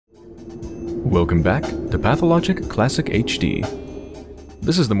Welcome back to Pathologic Classic HD.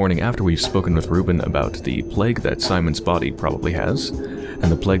 This is the morning after we've spoken with Ruben about the plague that Simon's body probably has, and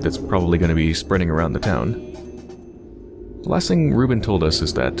the plague that's probably going to be spreading around the town. The last thing Ruben told us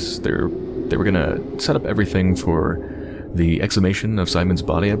is that they were going to set up everything for the exhumation of Simon's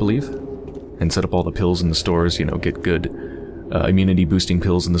body, I believe, and set up all the pills in the stores, you know, get good immunity-boosting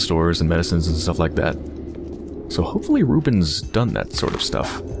pills in the stores and medicines and stuff like that. So hopefully Ruben's done that sort of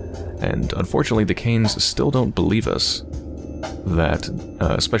stuff. And unfortunately the Kanes still don't believe us that,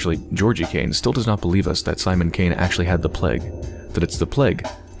 especially Georgie Kane, still does not believe us that Simon Kane actually had the plague, that it's the plague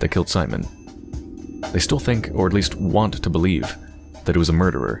that killed Simon. They still think, or at least want to believe, that it was a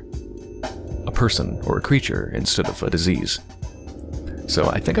murderer. A person, or a creature, instead of a disease. So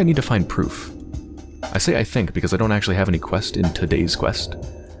I think I need to find proof. I say I think because I don't actually have any quest in today's quest,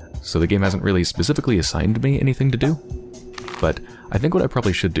 so the game hasn't really specifically assigned me anything to do. But I think what I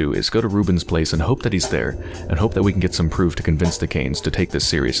probably should do is go to Ruben's place and hope that he's there, and hope that we can get some proof to convince the Kanes to take this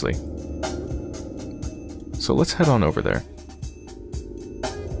seriously. So let's head on over there.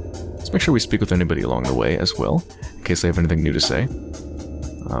 Let's make sure we speak with anybody along the way as well, in case they have anything new to say.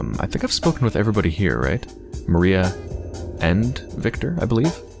 I think I've spoken with everybody here, right? Maria and Victor, I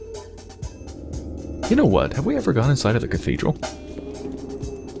believe? You know what? Have we ever gone inside of the cathedral?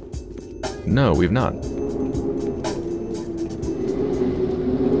 No, we've not.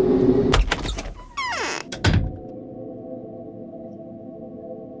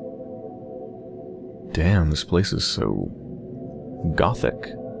 Damn, this place is so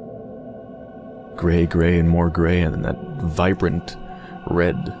gothic. Gray, gray, and more gray, and then that vibrant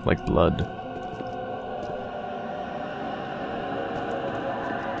red, like blood.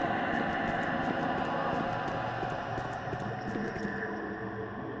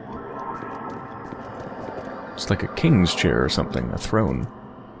 It's like a king's chair or something, a throne.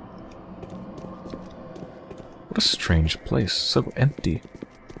 What a strange place, so empty.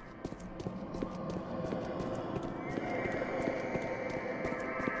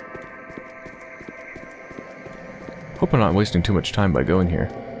 Hope I'm not wasting too much time by going here.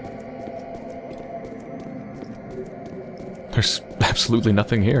 There's absolutely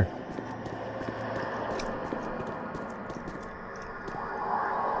nothing here.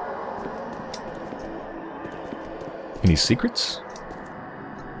 Any secrets?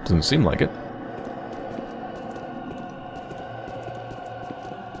 Doesn't seem like it.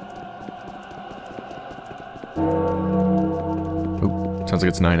 Oh, sounds like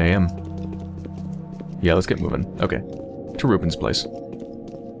it's 9 AM. Yeah, let's get moving. Okay. To Ruben's place.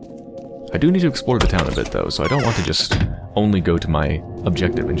 I do need to explore the town a bit, though, so I don't want to just only go to my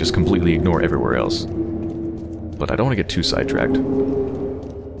objective and just completely ignore everywhere else. But I don't want to get too sidetracked.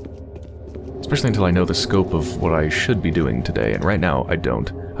 Especially until I know the scope of what I should be doing today, and right now, I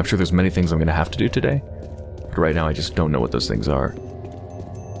don't. I'm sure there's many things I'm going to have to do today, but right now I just don't know what those things are.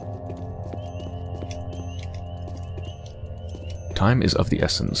 Time is of the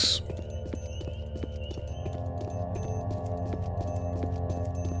essence.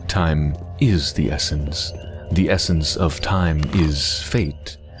 Time is the essence. The essence of time is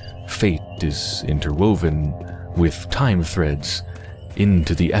fate. Fate is interwoven with time threads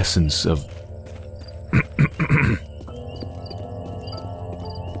into the essence of...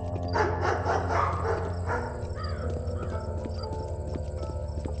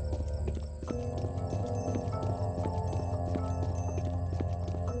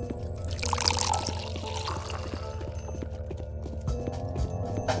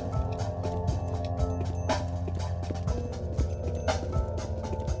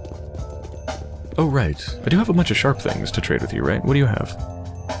 Oh, right. I do have a bunch of sharp things to trade with you, right? What do you have?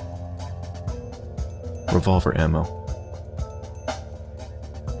 Revolver ammo.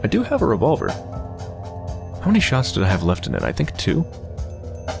 I do have a revolver. How many shots did I have left in it? I think 2?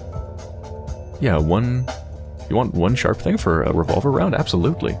 Yeah, 1... You want 1 sharp thing for a revolver round?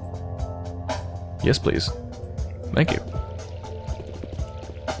 Absolutely. Yes, please. Thank you.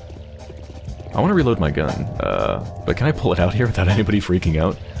 I want to reload my gun, but can I pull it out here without anybody freaking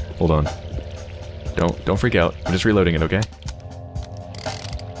out? Hold on. Don't freak out. I'm just reloading it, okay?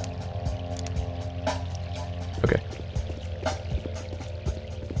 Okay.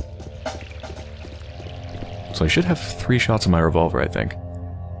 So I should have 3 shots in my revolver, I think.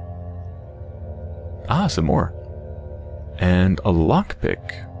 Ah, some more. And a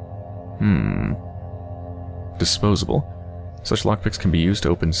lockpick. Disposable. Such lockpicks can be used to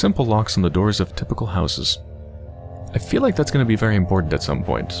open simple locks on the doors of typical houses. I feel like that's going to be very important at some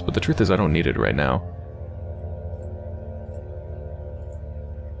point, but the truth is I don't need it right now.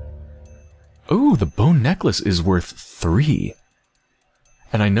 Ooh, the bone necklace is worth 3.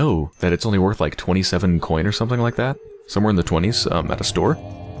 And I know that it's only worth like 27 coin or something like that, somewhere in the 20s at a store,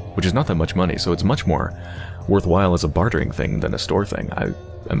 which is not that much money, so it's much more worthwhile as a bartering thing than a store thing. I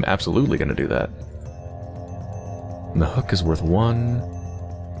am absolutely going to do that. And the hook is worth 1.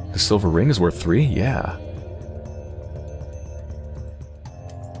 The silver ring is worth 3? Yeah.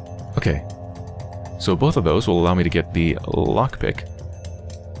 Okay. So both of those will allow me to get the lockpick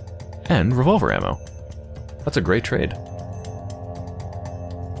and revolver ammo. That's a great trade.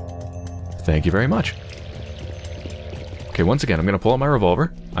 Thank you very much. Okay, once again, I'm going to pull out my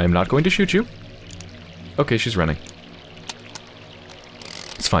revolver. I am not going to shoot you. Okay, she's running.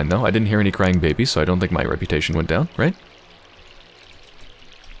 It's fine, though. I didn't hear any crying babies, so I don't think my reputation went down, right?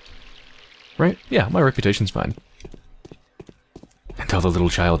 Right? Yeah, my reputation's fine. Until the little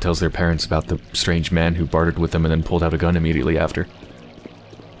child tells their parents about the strange man who bartered with them and then pulled out a gun immediately after.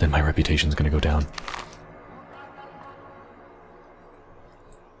 Then my reputation's gonna go down.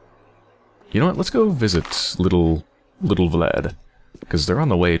 You know what? Let's go visit little Vlad. Because they're on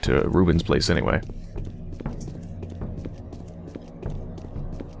the way to Ruben's place anyway.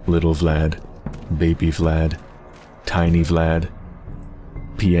 Little Vlad. Baby Vlad. Tiny Vlad.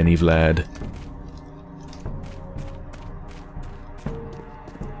 Peony Vlad.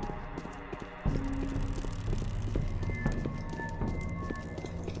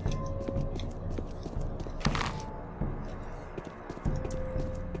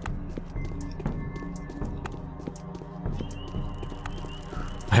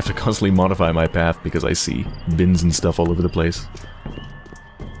 I have to constantly modify my path because I see bins and stuff all over the place.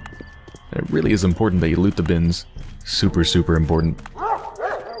 It really is important that you loot the bins. Super, super important.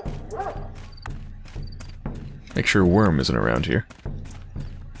 Make sure Worm isn't around here.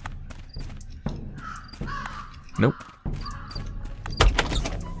 Nope.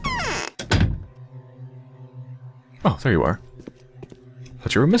 Oh, there you are.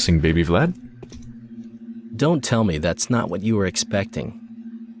 Thought you were missing, baby Vlad. Don't tell me that's not what you were expecting.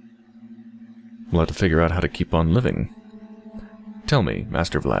 We'll have to figure out how to keep on living. Tell me,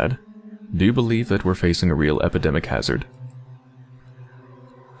 Master Vlad, do you believe that we're facing a real epidemic hazard?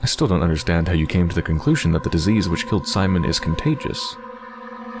 I still don't understand how you came to the conclusion that the disease which killed Simon is contagious,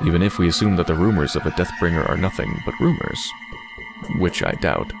 even if we assume that the rumors of a Deathbringer are nothing but rumors, which I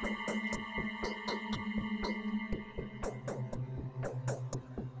doubt.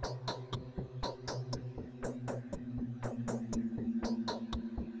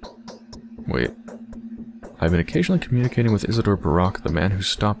 Wait. I've been occasionally communicating with Isidore Barak, the man who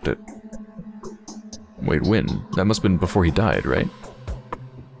stopped it. Wait, when? That must have been before he died, right?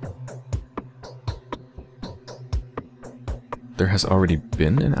 There has already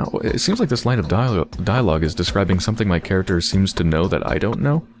been an out... It seems like this line of dialogue is describing something my character seems to know that I don't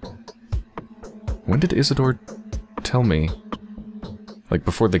know. When did Isidore tell me? Like,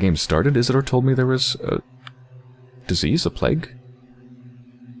 before the game started, Isidore told me there was a disease, a plague?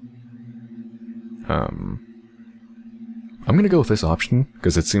 I'm gonna go with this option,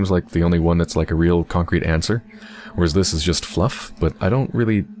 because it seems like the only one that's like a real concrete answer, whereas this is just fluff, but I don't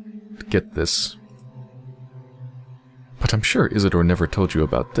really get this. But I'm sure Isidore never told you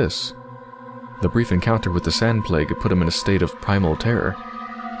about this. The brief encounter with the sand plague put him in a state of primal terror.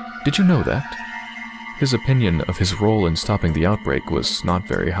 Did you know that? His opinion of his role in stopping the outbreak was not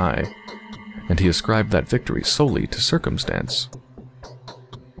very high, and he ascribed that victory solely to circumstance.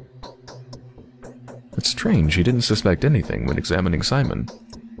 It's strange he didn't suspect anything when examining Simon.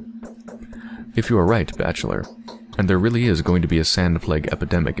 If you are right, Bachelor, and there really is going to be a sand plague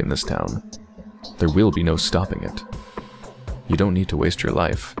epidemic in this town, there will be no stopping it. You don't need to waste your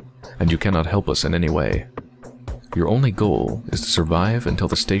life, and you cannot help us in any way. Your only goal is to survive until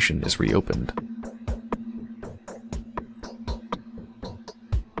the station is reopened.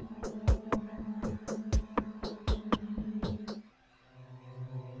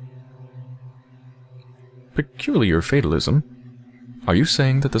 Peculiar fatalism. Are you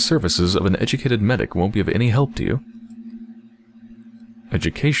saying that the services of an educated medic won't be of any help to you?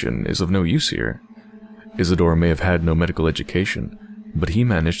 Education is of no use here. Isidore may have had no medical education, but he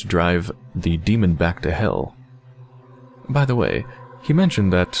managed to drive the demon back to hell. By the way, he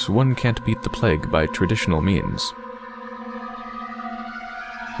mentioned that one can't beat the plague by traditional means.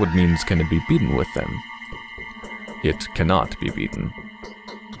 What means can it be beaten with, then? It cannot be beaten.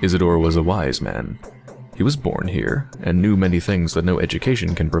 Isidore was a wise man. He was born here, and knew many things that no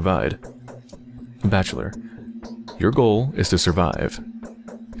education can provide. Bachelor, your goal is to survive.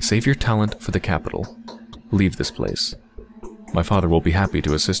 Save your talent for the capital. Leave this place. My father will be happy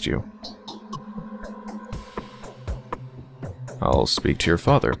to assist you. I'll speak to your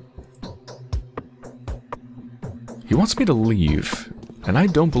father. He wants me to leave. And I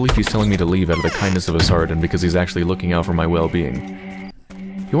don't believe he's telling me to leave out of the kindness of his heart and because he's actually looking out for my well-being.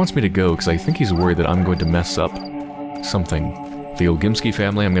 He wants me to go because I think he's worried that I'm going to mess up something. The Olgimski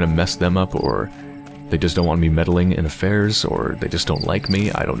family, I'm going to mess them up, or they just don't want me meddling in affairs, or they just don't like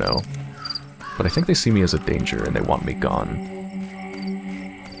me, I don't know. But I think they see me as a danger and they want me gone.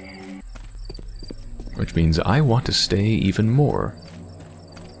 Which means I want to stay even more.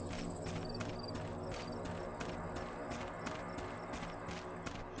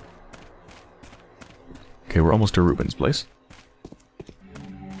 Okay, we're almost to Ruben's place.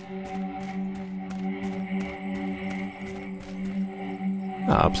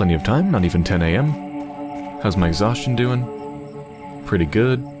 Ah, plenty of time, not even 10 AM. How's my exhaustion doing? Pretty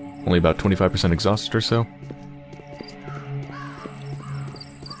good. Only about 25% exhausted or so.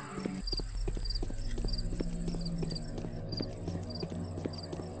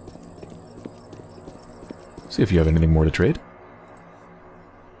 See if you have anything more to trade.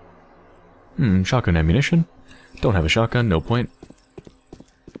 Shotgun ammunition. Don't have a shotgun, no point.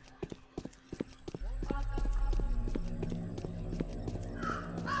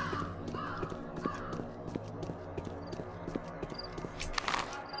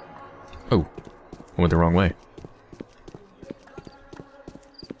 Oh, I went the wrong way.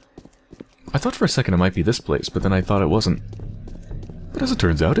 I thought for a second it might be this place, but then I thought it wasn't. But as it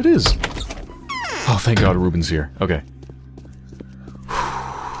turns out, it is. Oh, thank God Ruben's here. Okay.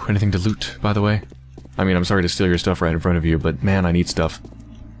 Anything to loot, by the way? I mean, I'm sorry to steal your stuff right in front of you, but man, I need stuff.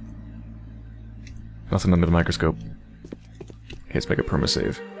 Nothing under the microscope. Okay, let's make a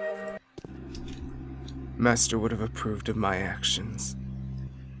perma-save. Master would have approved of my actions.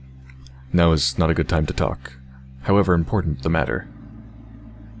 Now is not a good time to talk. However important the matter.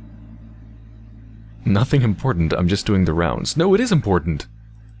 Nothing important, I'm just doing the rounds. No, it is important!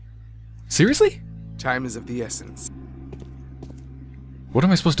 Seriously? Time is of the essence. What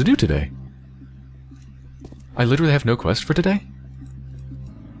am I supposed to do today? I literally have no quest for today?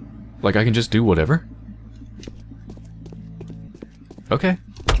 Like, I can just do whatever? Okay.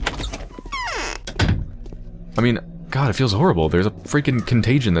 I mean, God, it feels horrible. There's a freaking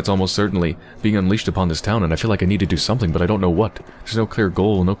contagion that's almost certainly being unleashed upon this town, and I feel like I need to do something, but I don't know what. There's no clear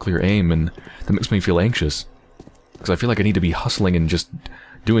goal, no clear aim, and that makes me feel anxious. Because I feel like I need to be hustling and just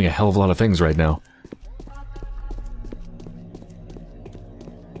doing a hell of a lot of things right now.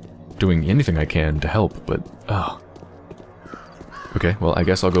 Doing anything I can to help, but, oh. Okay, well, I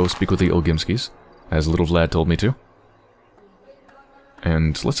guess I'll go speak with the Olgimskis, as little Vlad told me to.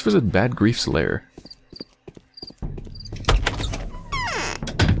 And let's visit Bad Grief's lair.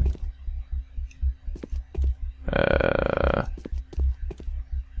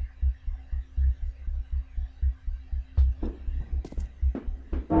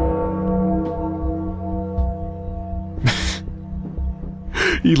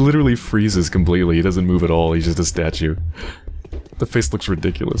 He literally freezes completely. He doesn't move at all. He's just a statue. The face looks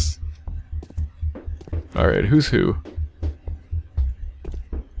ridiculous. Alright, who's who?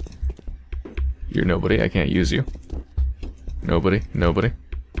 You're nobody. I can't use you. Nobody. Nobody.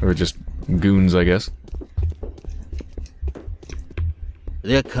 Or just goons, I guess.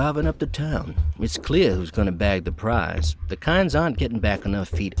 They're carving up the town. It's clear who's gonna bag the prize. The kinds aren't getting back on their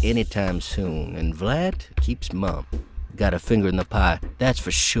feet anytime soon, and Vlad keeps mum. Got a finger in the pie, that's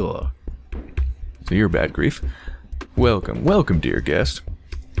for sure. So you're Bad Grief. Welcome, welcome, dear guest.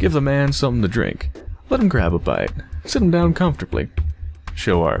 Give the man something to drink. Let him grab a bite. Sit him down comfortably.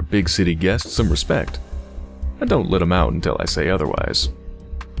 Show our big city guests some respect. And don't let him out until I say otherwise.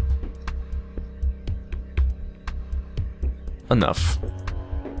 Enough.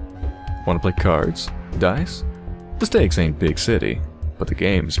 Want to play cards? Dice? The stakes ain't big city, but the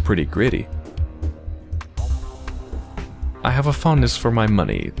game's pretty gritty. I have a fondness for my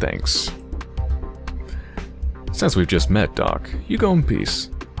money, thanks. Since we've just met, Doc, you go in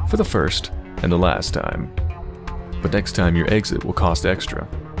peace. For the first and the last time. But next time your exit will cost extra.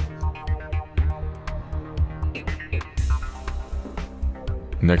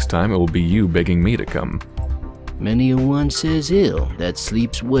 Next time it will be you begging me to come. Many a one says ill that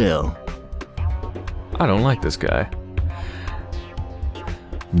sleeps well. I don't like this guy.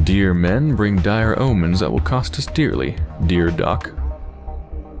 Dear men bring dire omens that will cost us dearly, dear Doc.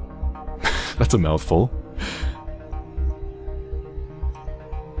 That's a mouthful.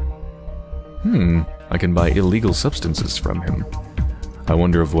 I can buy illegal substances from him. I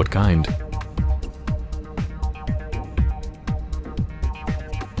wonder of what kind.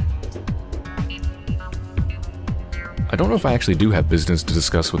 I don't know if I actually do have business to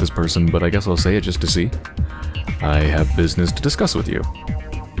discuss with this person, but I guess I'll say it just to see. I have business to discuss with you.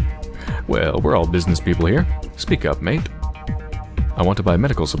 Well, we're all business people here. Speak up, mate. I want to buy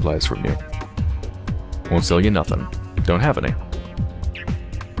medical supplies from you. Won't sell you nothing. Don't have any.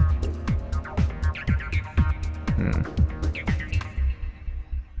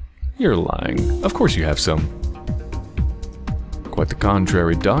 You're lying. Of course you have some. Quite the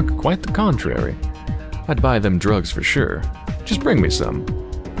contrary, Doc. Quite the contrary. I'd buy them drugs for sure. Just bring me some.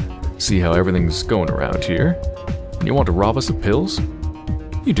 See how everything's going around here? And you want to rob us of pills?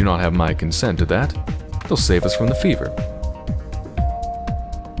 You do not have my consent to that. They'll save us from the fever.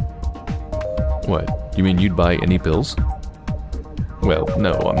 What? You mean you'd buy any pills? Well,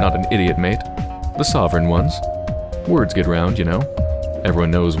 no, I'm not an idiot, mate. The sovereign ones. Words get round, you know.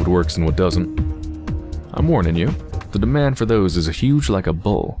 Everyone knows what works and what doesn't. I'm warning you, the demand for those is huge like a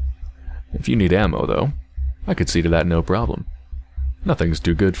bull. If you need ammo, though, I could see to that no problem. Nothing's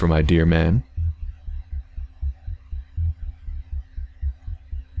too good for my dear man.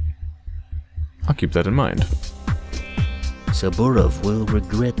 I'll keep that in mind. Saburov will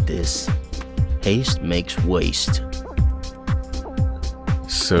regret this. Haste makes waste.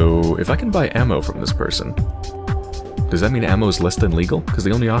 So, if I can buy ammo from this person, does that mean ammo is less than legal? Because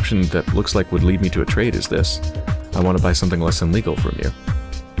the only option that looks like would lead me to a trade is this. I want to buy something less than legal from you.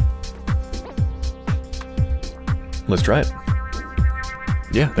 Let's try it.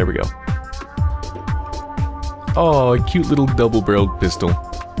 Yeah, there we go. Oh, a cute little double-barreled pistol.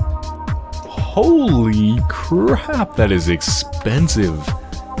 Holy crap, that is expensive.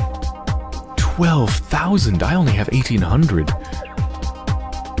 12,000, I only have 1,800.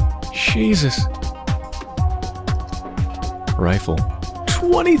 Jesus. Rifle.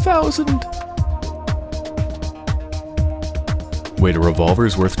 20,000! Wait, a revolver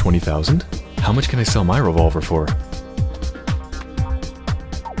is worth 20,000? How much can I sell my revolver for?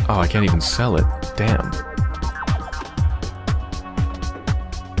 Oh, I can't even sell it. Damn.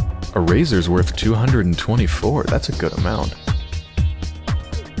 A razor's worth 224. That's a good amount.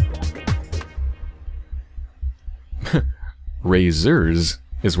 Razors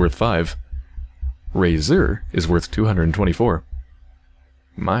is worth 5. Razor is worth 224.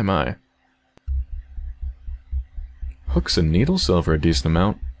 My. Hooks and needles sell for a decent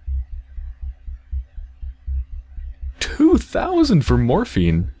amount. 2,000 for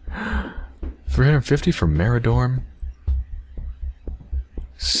morphine. 350 for Meridorm.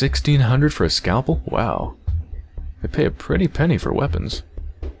 1,600 for a scalpel? Wow. They pay a pretty penny for weapons.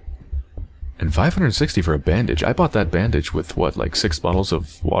 And 560 for a bandage. I bought that bandage with, what, like 6 bottles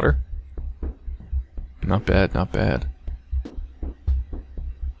of water? Not bad, not bad.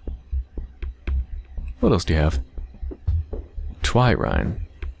 What else do you have? Twirine.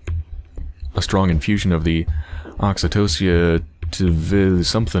 A strong infusion of the Oxytocia to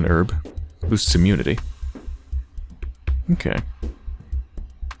something herb. Boosts immunity. Okay.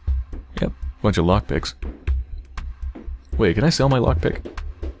 Yep, bunch of lockpicks. Wait, can I sell my lockpick?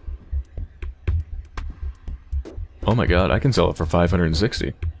 Oh my god, I can sell it for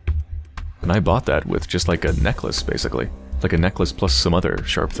 560. And I bought that with just like a necklace, basically. Like a necklace plus some other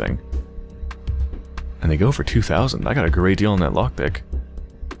sharp thing. And they go for 2,000. I got a great deal on that lockpick.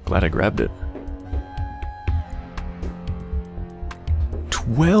 Glad I grabbed it.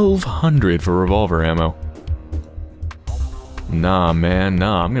 1,200 for revolver ammo. Nah, man,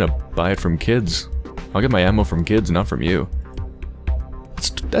 nah. I'm gonna buy it from kids. I'll get my ammo from kids, not from you.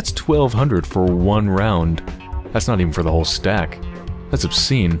 That's 1,200 for one round. That's not even for the whole stack. That's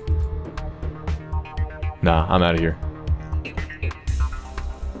obscene. Nah, I'm out of here.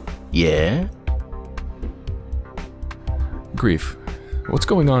 Yeah? Grief. What's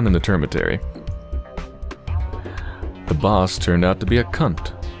going on in the termitary? The boss turned out to be a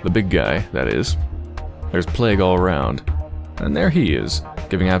cunt. The big guy, that is. There's plague all around. And there he is,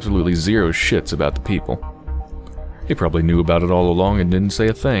 giving absolutely zero shits about the people. He probably knew about it all along and didn't say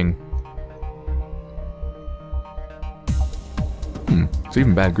a thing. So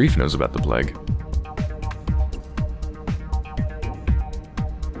even Bad Grief knows about the plague.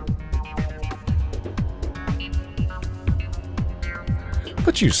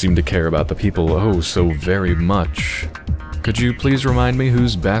 But you seem to care about the people oh so very much. Could you please remind me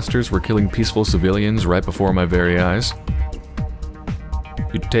whose bastards were killing peaceful civilians right before my very eyes?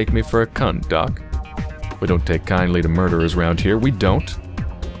 You'd take me for a cunt, Doc. We don't take kindly to murderers around here, we don't.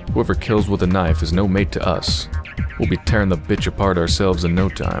 Whoever kills with a knife is no mate to us. We'll be tearing the bitch apart ourselves in no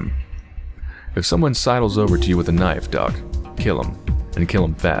time. If someone sidles over to you with a knife, Doc, kill him, and kill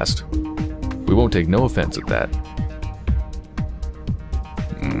him fast. We won't take no offense at that.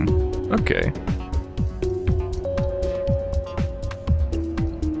 Okay.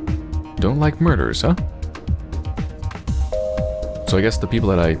 Don't like murders, huh? So I guess the people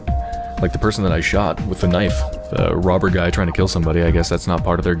that like the person that I shot with the knife The robber guy trying to kill somebody, I guess that's not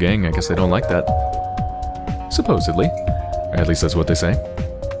part of their gang. I guess they don't like that. Supposedly. At least that's what they say.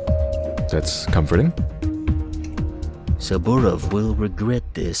 That's comforting. Saburov will regret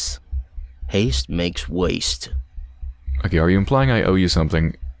this. Haste makes waste. Okay, are you implying I owe you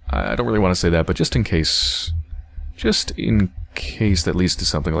something? I don't really want to say that, but just in case... Just in case that leads to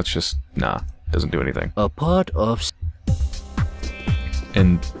something, let's just... Nah, doesn't do anything. A part of...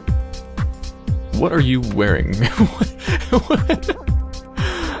 And... What are you wearing? What?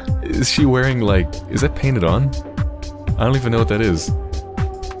 Is she wearing, like... Is that painted on? I don't even know what that is.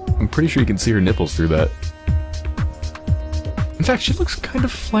 I'm pretty sure you can see her nipples through that. In fact, she looks kind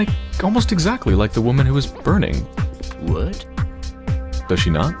of like... Almost exactly like the woman who was burning. What? Does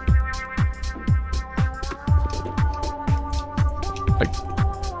she not? I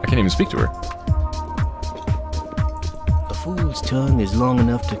can't even speak to her. A fool's tongue is long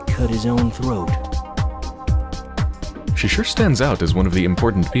enough to cut his own throat. She sure stands out as one of the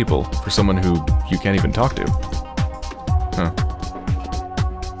important people for someone who you can't even talk to. Huh.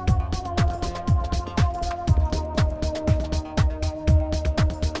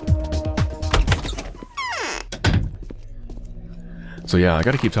 So yeah, I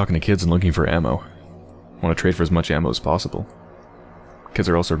gotta keep talking to kids and looking for ammo. I want to trade for as much ammo as possible. Kids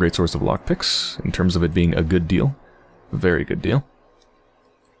are also a great source of lockpicks, in terms of it being a good deal. A very good deal.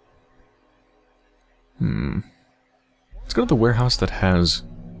 Let's go to the warehouse that has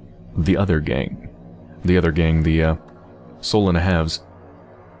the other gang. The other gang, the Soul and a Halves.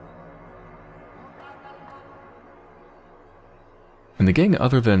 And the gang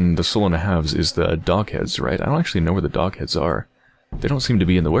other than the Soul and a Halves is the Dogheads, right? I don't actually know where the Dogheads are. They don't seem to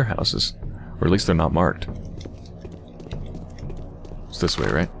be in the warehouses. Or at least they're not marked. It's this way,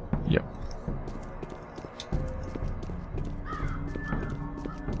 right? Yep.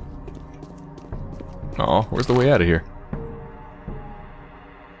 Aw, where's the way out of here?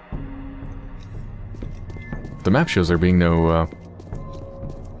 The map shows there being no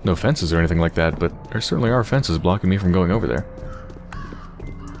fences or anything like that, but there certainly are fences blocking me from going over there.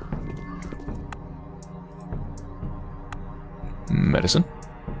 Medicine?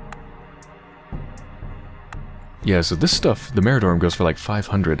 Yeah, so this stuff, the Meridorm goes for like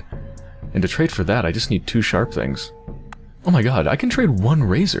 500. And to trade for that, I just need 2 sharp things. Oh my god, I can trade 1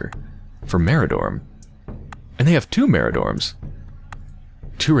 razor for Meridorm. And they have 2 Meridorms.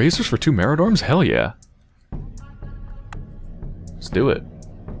 2 razors for 2 Meridorms? Hell yeah. Let's do it.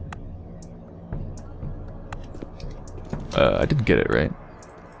 I didn't get it, right?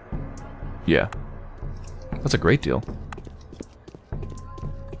 Yeah. That's a great deal.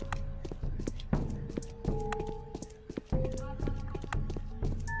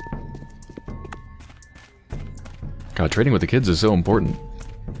 God, trading with the kids is so important.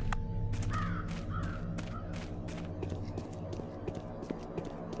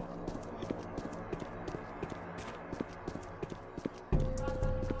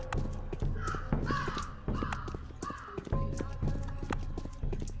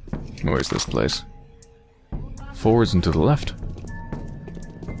 Where's this place? Forwards and to the left.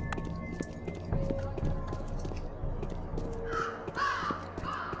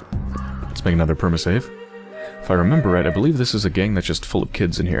 Let's make another perma-save. If I remember right, I believe this is a gang that's just full of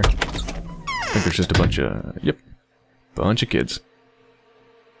kids in here. I think there's just a bunch of... Yep. Bunch of kids.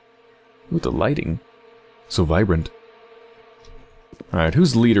 Ooh, the lighting. So vibrant. Alright,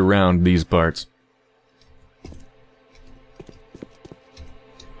 who's the lead around these parts?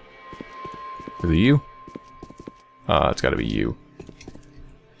 Is it you? It's gotta be you.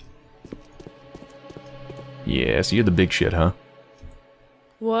 Yeah, so you're the big shit, huh?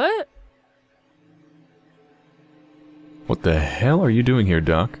 What? What the hell are you doing here,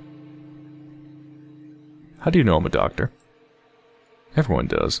 Doc? How do you know I'm a doctor? Everyone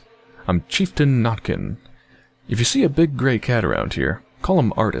does. I'm Chieftain Notkin. If you see a big gray cat around here, call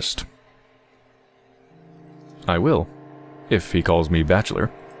him Artist. I will. If he calls me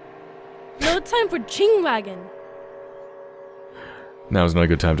Bachelor. No time for Ching Wagon. Now is not a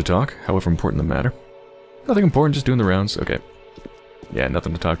good time to talk, however important the matter. Nothing important, just doing the rounds. Okay. Yeah,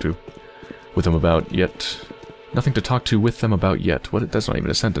 nothing to talk to with them about yet. Nothing to talk to with them about yet. What? That's not even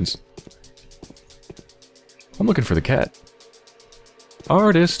a sentence. I'm looking for the cat.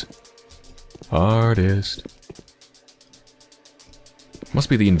 Artist. Artist. Must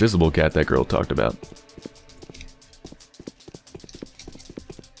be the invisible cat that girl talked about.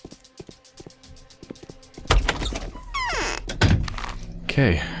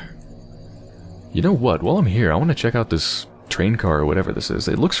 Okay. You know what? While I'm here, I want to check out this train car or whatever this is.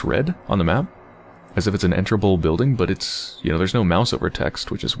 It looks red on the map. As if it's an enterable building, but it's... You know, there's no mouse over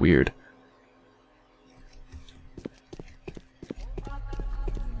text, which is weird.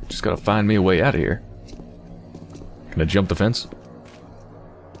 Just gotta find me a way out of here. Can I jump the fence?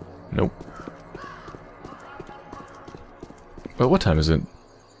 Nope. But what time is it?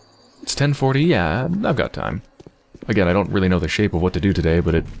 It's 10:40, yeah, I've got time. Again, I don't really know the shape of what to do today,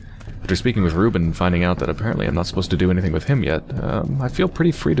 but after speaking with Ruben and finding out that apparently I'm not supposed to do anything with him yet, I feel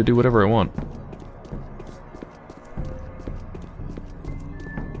pretty free to do whatever I want.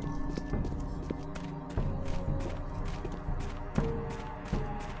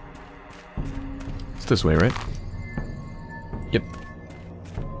 It's this way, right? Yep.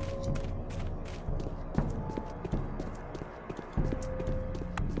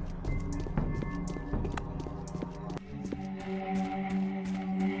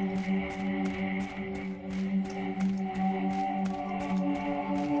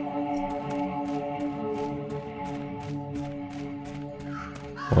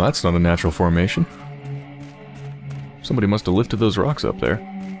 Well, that's not a natural formation. Somebody must have lifted those rocks up there.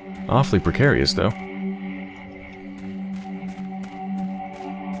 Awfully precarious, though.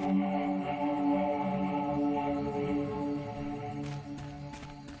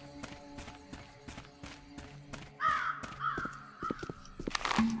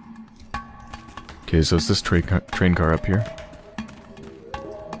 Okay, so it's this train car up here.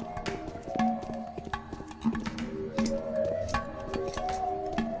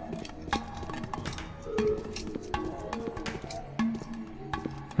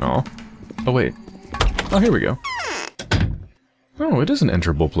 Oh, wait. Oh, here we go. Oh, it is an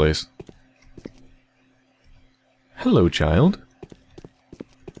enterable place. Hello, child.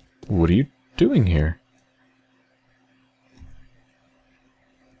 What are you doing here?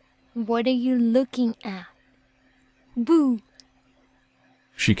 What are you looking at? Boo!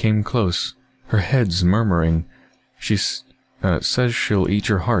 She came close, her head's murmuring. She says she'll eat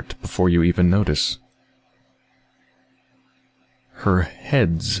your heart before you even notice. Her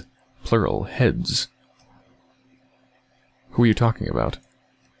heads. Plural, heads. Who are you talking about?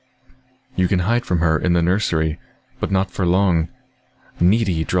 You can hide from her in the nursery, but not for long.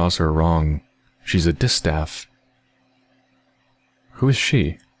 Needy draws her wrong. She's a distaff. Who is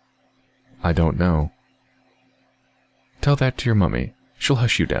she? I don't know. Tell that to your mummy. She'll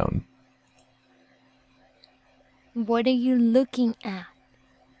hush you down. What are you looking at?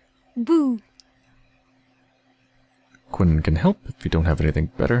 Boo! Quinn can help if you don't have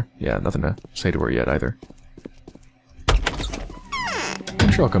anything better. Yeah, nothing to say to her yet either. I'm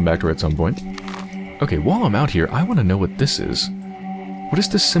sure I'll come back to her at some point. Okay, while I'm out here, I want to know what this is. What is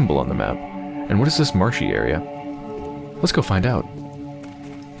this symbol on the map? And what is this marshy area? Let's go find out.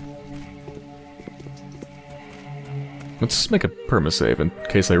 Let's make a perma-save in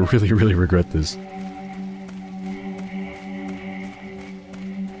case I really, really regret this.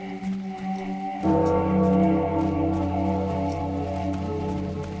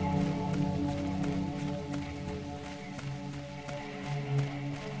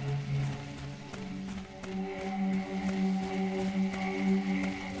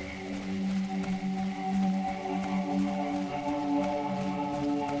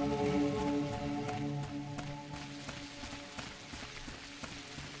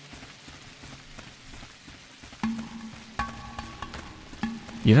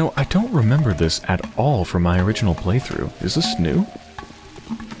 You know, I don't remember this at all from my original playthrough. Is this new?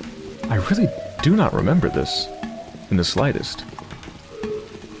 I really do not remember this in the slightest.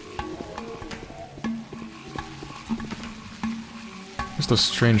 There's those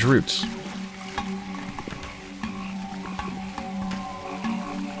strange roots.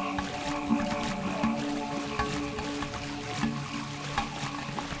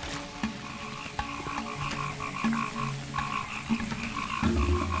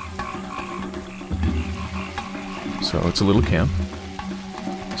 So it's a little camp.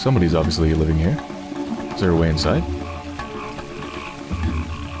 Somebody's obviously living here. Is there a way inside?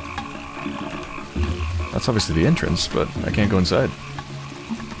 That's obviously the entrance, but I can't go inside.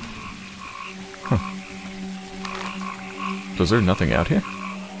 Huh. So is there nothing out here?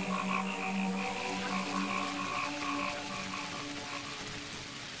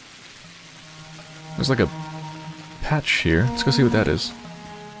 There's like a patch here. Let's go see what that is.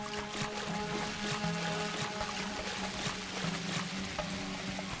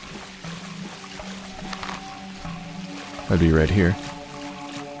 That'd be right here.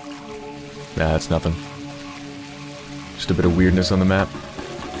 Nah, it's nothing. Just a bit of weirdness on the map.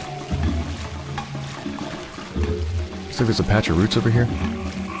 Looks like there's a patch of roots over here.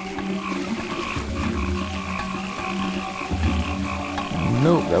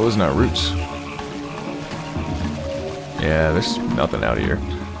 Nope, that was not roots. Yeah, there's nothing out here.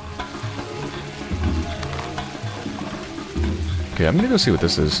 Okay, I'm gonna go see what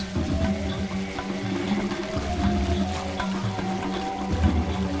this is.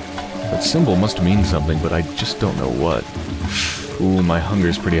 That symbol must mean something, but I just don't know what. Ooh, my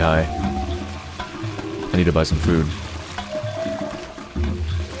hunger's pretty high. I need to buy some food.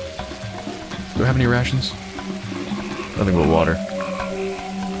 Do I have any rations? Nothing but water.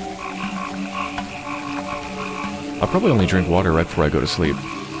 I'll probably only drink water right before I go to sleep.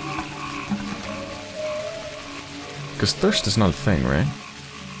 Because thirst is not a thing, right?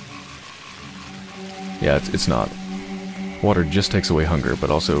 Yeah, it's not. Water just takes away hunger,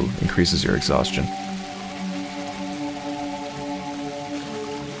 but also increases your exhaustion.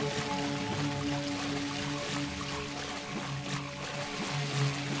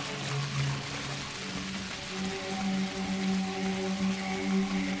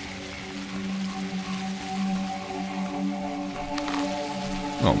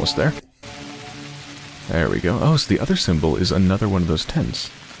 Almost there. There we go. Oh, so the other symbol is another one of those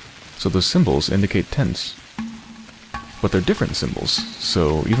tents. So those symbols indicate tents. But they're different symbols,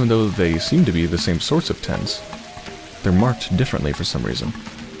 so even though they seem to be the same sorts of tents, they're marked differently for some reason.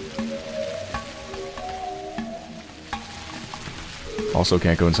 Also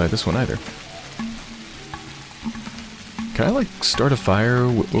can't go inside this one either. Can I, like, start a fire?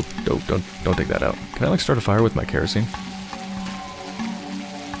 Oop, don't take that out. Can I, like, start a fire with my kerosene?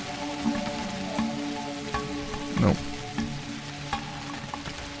 Nope.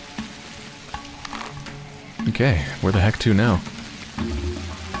 Okay, where the heck to now?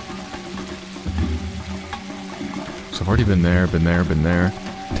 So I've already been there.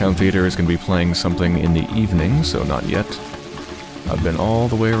 Town Theater is going to be playing something in the evening, so not yet. I've been all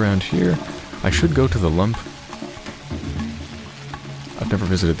the way around here. I should go to the Lump. I've never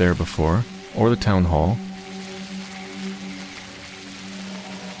visited there before. Or the Town Hall.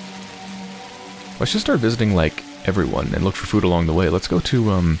 I should start visiting, like, everyone and look for food along the way. Let's go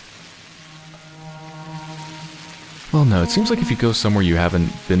to, well, no, it seems like if you go somewhere you haven't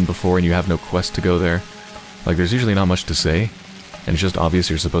been before and you have no quest to go there, like, there's usually not much to say, and it's just obvious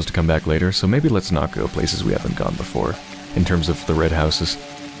you're supposed to come back later, so maybe let's not go places we haven't gone before, in terms of the red houses.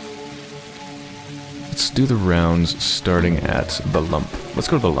 Let's do the rounds starting at the Lump. Let's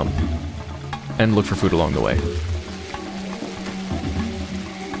go to the Lump, and look for food along the way.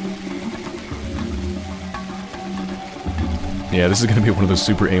 Yeah, this is going to be one of those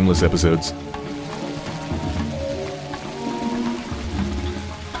super aimless episodes.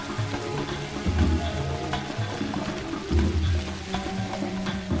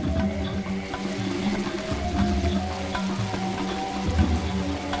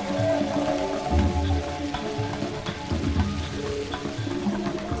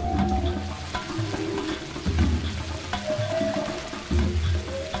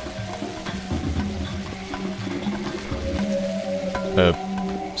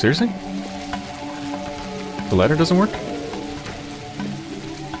 Seriously? The ladder doesn't work?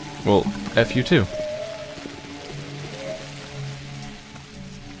 Well, F you too.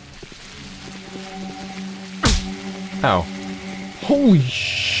 Ow. Holy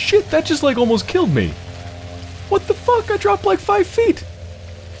shit, that just like almost killed me. What the fuck? I dropped like 5 feet.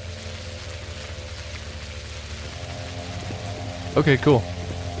 Okay, cool.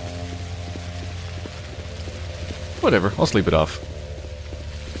 Whatever, I'll sleep it off.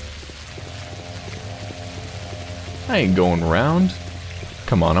 I ain't going round.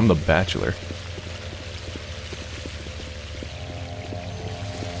 Come on, I'm the bachelor.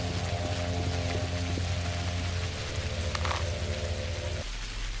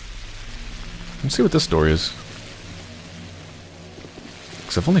 Let's see what this store is.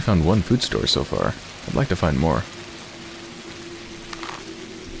 Because I've only found one food store so far. I'd like to find more.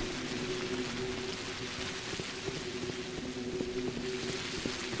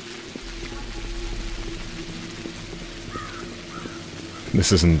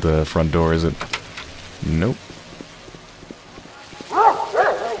 This isn't the front door, is it? Nope.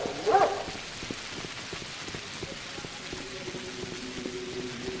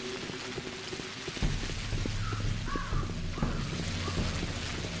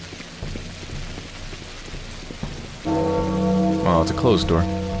 Oh, it's a closed door.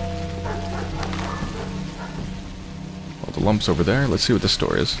 Well, the Lump's over there. Let's see what the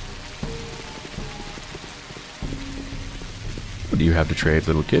store is. What do you have to trade,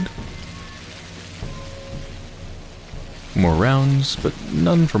 little kid? More rounds, but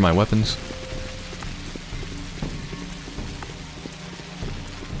none for my weapons.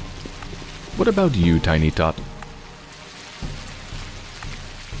 What about you, Tiny Tot?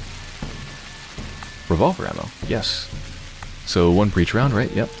 Revolver ammo, yes. So one for each round,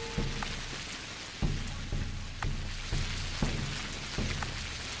 right? Yep.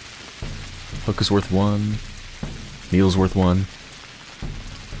 Hook is worth 1. Needle's worth 1.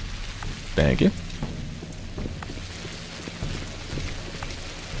 Thank you.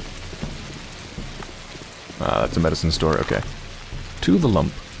 Ah, that's a medicine store, okay. To the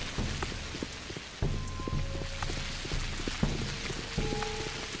lump.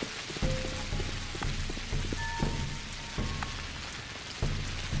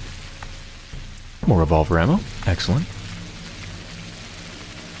 More revolver ammo. Excellent.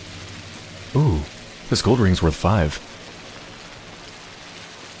 Ooh, this gold ring's worth 5.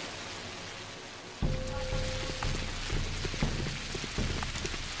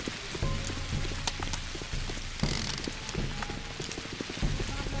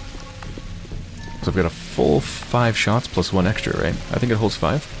 So I've got a full 5 shots plus 1 extra, right? I think it holds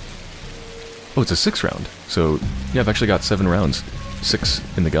 5. Oh, it's a 6 round. So, yeah, I've actually got 7 rounds. 6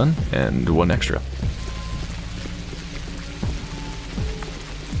 in the gun, and 1 extra.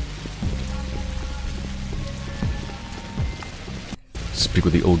 Speak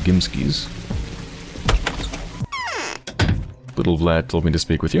with the old Gimskis. Little Vlad told me to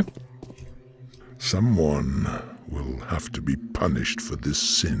speak with you. Someone will have to be punished for this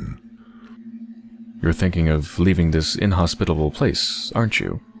sin. You're thinking of leaving this inhospitable place, aren't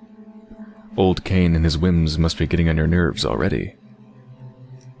you? Old Cain and his whims must be getting on your nerves already.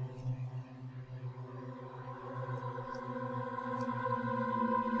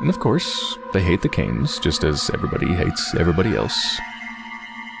 And of course, they hate the Cains, just as everybody hates everybody else.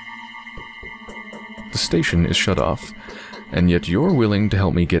 The station is shut off, and yet you're willing to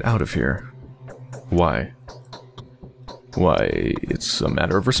help me get out of here. Why? Why, it's a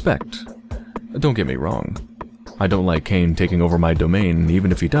matter of respect. Don't get me wrong. I don't like Cain taking over my domain,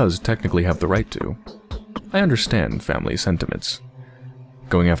 even if he does technically have the right to. I understand family sentiments.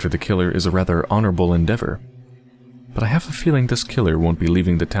 Going after the killer is a rather honorable endeavor. But I have a feeling this killer won't be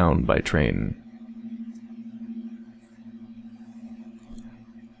leaving the town by train.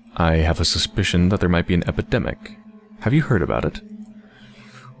 I have a suspicion that there might be an epidemic. Have you heard about it?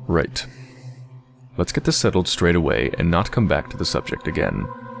 Right. Let's get this settled straight away and not come back to the subject again.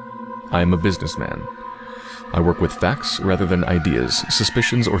 I am a businessman. I work with facts rather than ideas,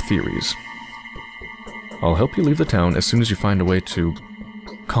 suspicions, or theories. I'll help you leave the town as soon as you find a way to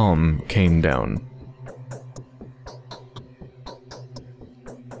calm Cain down.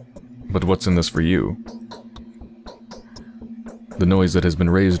 But what's in this for you? The noise that has been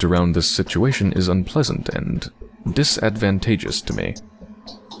raised around this situation is unpleasant and disadvantageous to me.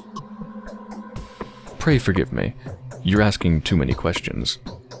 Pray forgive me. You're asking too many questions.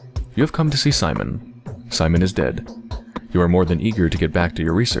 You have come to see Simon. Simon is dead. You are more than eager to get back to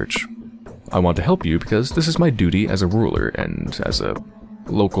your research. I want to help you because this is my duty as a ruler and as a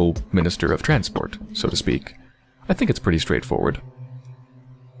local minister of transport, so to speak. I think it's pretty straightforward.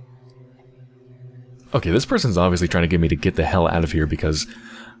 Okay, this person's obviously trying to get me to get the hell out of here because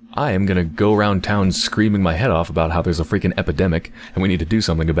I am gonna go around town screaming my head off about how there's a freaking epidemic and we need to do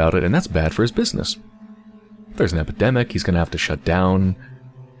something about it, and that's bad for his business. If there's an epidemic, he's gonna have to shut down.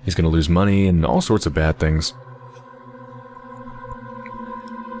 He's going to lose money and all sorts of bad things.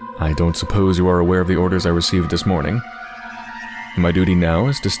 I don't suppose you are aware of the orders I received this morning. My duty now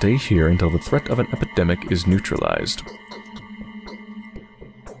is to stay here until the threat of an epidemic is neutralized.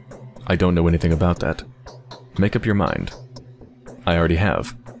 I don't know anything about that. Make up your mind. I already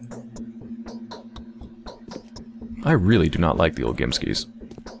have. I really do not like the old Gimskis.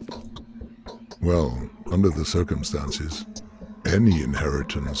 Well, under the circumstances, any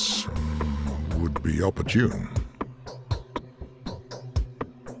inheritance would be opportune.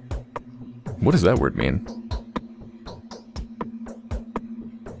 What does that word mean?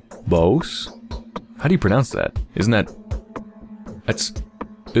 Boss? How do you pronounce that? Isn't that... That's...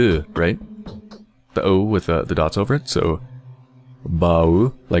 right? The O with the dots over it, so...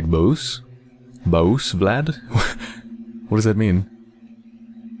 Bao, like boss? Boss, Vlad? What does that mean?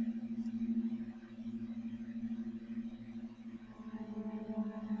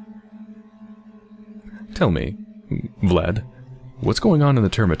 Tell me, Vlad, what's going on in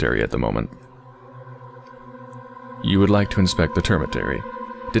the termitary at the moment? You would like to inspect the termitary.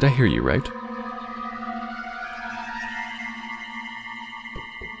 Did I hear you right?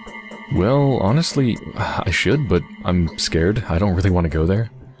 Well, honestly, I should, but I'm scared. I don't really want to go there.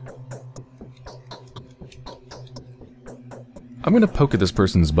 I'm gonna poke at this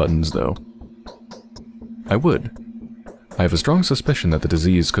person's buttons, though. I would. I have a strong suspicion that the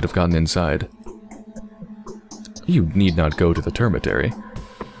disease could have gotten inside. You need not go to the termitary.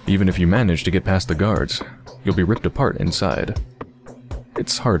 Even if you manage to get past the guards, you'll be ripped apart inside.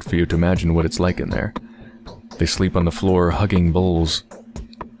 It's hard for you to imagine what it's like in there. They sleep on the floor hugging bowls.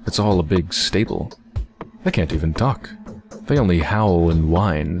 It's all a big stable. They can't even talk. They only howl and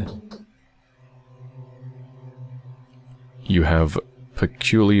whine. You have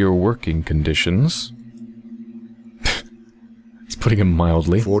peculiar working conditions. It's putting him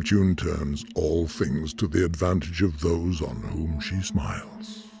mildly. Fortune turns all things to the advantage of those on whom she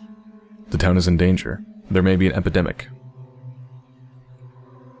smiles. The town is in danger. There may be an epidemic.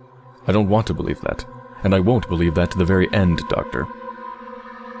 I don't want to believe that, and I won't believe that to the very end, Doctor.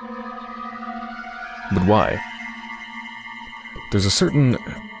 But why? There's a certain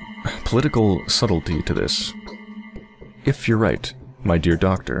political subtlety to this. If you're right, my dear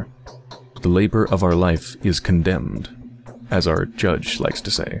Doctor, the labor of our life is condemned, as our judge likes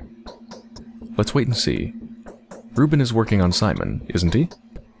to say. Let's wait and see. Reuben is working on Simon, isn't he?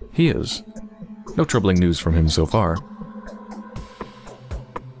 He is. No troubling news from him so far.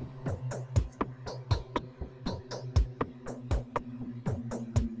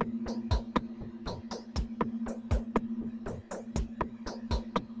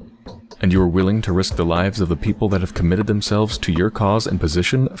 And you are willing to risk the lives of the people that have committed themselves to your cause and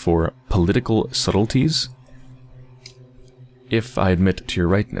position for political subtleties? If I admit to your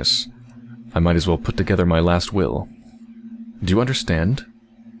rightness, I might as well put together my last will. Do you understand?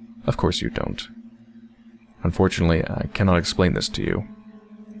 Of course you don't. Unfortunately, I cannot explain this to you.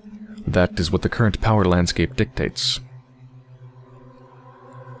 That is what the current power landscape dictates.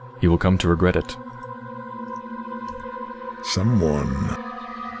 You will come to regret it. Someone...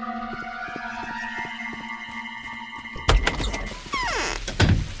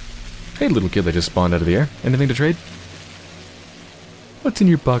 Hey, little kid that just spawned out of the air. Anything to trade? What's in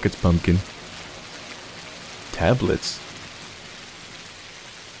your pockets, pumpkin? Tablets.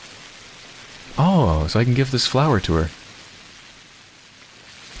 Oh, so I can give this flower to her.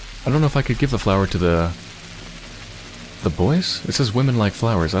 I don't know if I could give the flower to the boys? It says women like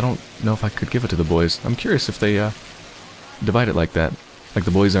flowers. I don't know if I could give it to the boys. I'm curious if they divide it like that. Like the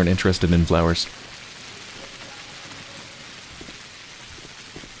boys aren't interested in flowers.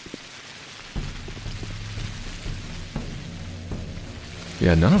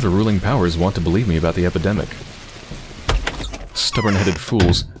 Yeah, none of the ruling powers want to believe me about the epidemic. Stubborn-headed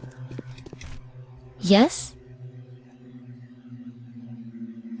fools. Yes?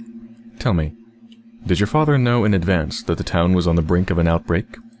 Tell me, did your father know in advance that the town was on the brink of an outbreak?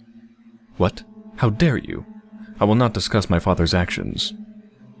 What? How dare you? I will not discuss my father's actions.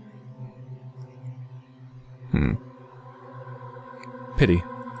 Pity.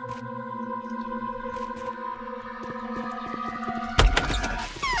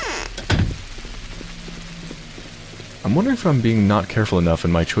 I'm wondering if I'm being not careful enough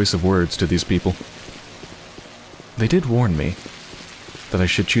in my choice of words to these people. They did warn me that I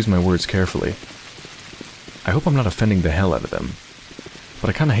should choose my words carefully. I hope I'm not offending the hell out of them. But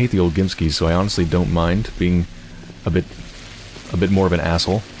I kinda hate the old Gimskis, so I honestly don't mind being a bit more of an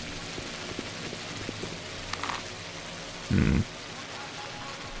asshole.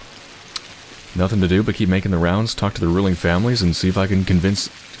 Nothing to do but keep making the rounds, talk to the ruling families, and see if I can convince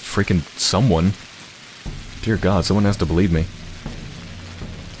freaking someone. Dear God, someone has to believe me.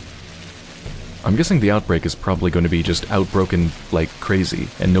 I'm guessing the outbreak is probably going to be just outbroken like crazy,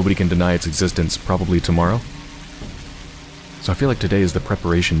 and nobody can deny its existence probably tomorrow. So I feel like today is the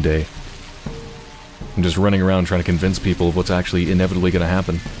preparation day. I'm just running around trying to convince people of what's actually inevitably going to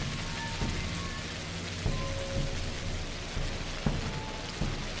happen.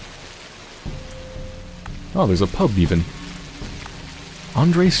 Oh, there's a pub even.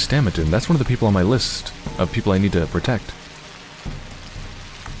 Andre Stamaton, that's one of the people on my list of people I need to protect.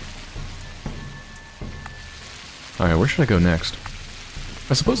 Alright, where should I go next?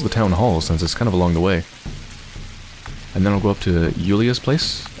 I suppose the town hall, since it's kind of along the way. And then I'll go up to Yulia's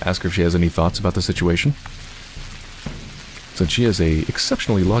place, ask her if she has any thoughts about the situation. Since she is a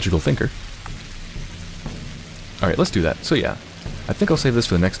exceptionally logical thinker. Alright, let's do that. So yeah, I think I'll save this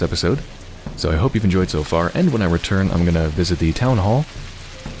for the next episode. So I hope you've enjoyed so far, and when I return, I'm gonna visit the town hall,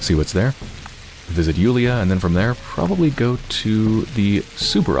 see what's there, visit Yulia, and then from there, probably go to the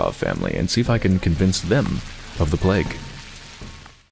Subarov family and see if I can convince them of the plague.